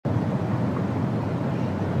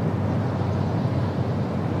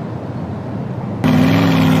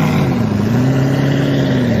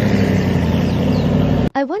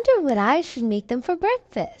I wonder what I should make them for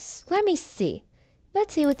breakfast. Let me see.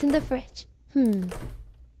 Let's see what's in the fridge.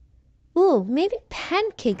 Ooh, maybe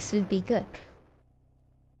pancakes would be good.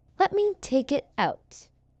 Let me take it out.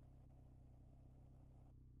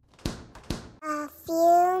 A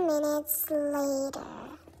few minutes later.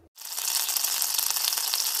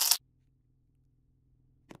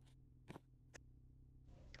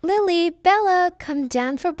 Lily, Bella, come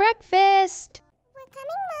down for breakfast. We're coming,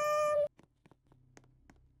 Mom.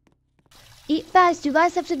 Eat fast, you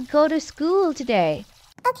guys have to go to school today.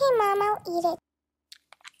 Okay, Mom, I'll eat it.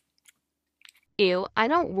 Ew, I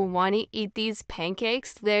don't want to eat these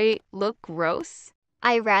pancakes. They look gross.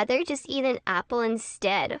 I'd rather just eat an apple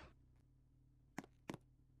instead.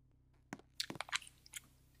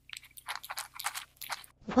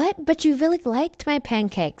 What? But you really liked my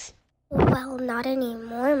pancakes. Well, not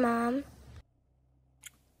anymore, Mom.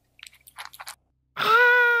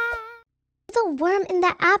 Ah! There's a worm in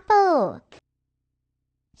the apple.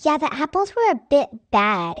 Yeah, the apples were a bit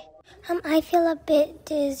bad. I feel a bit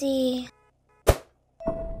dizzy.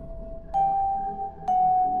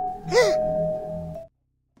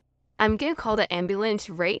 I'm gonna call the ambulance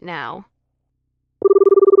right now.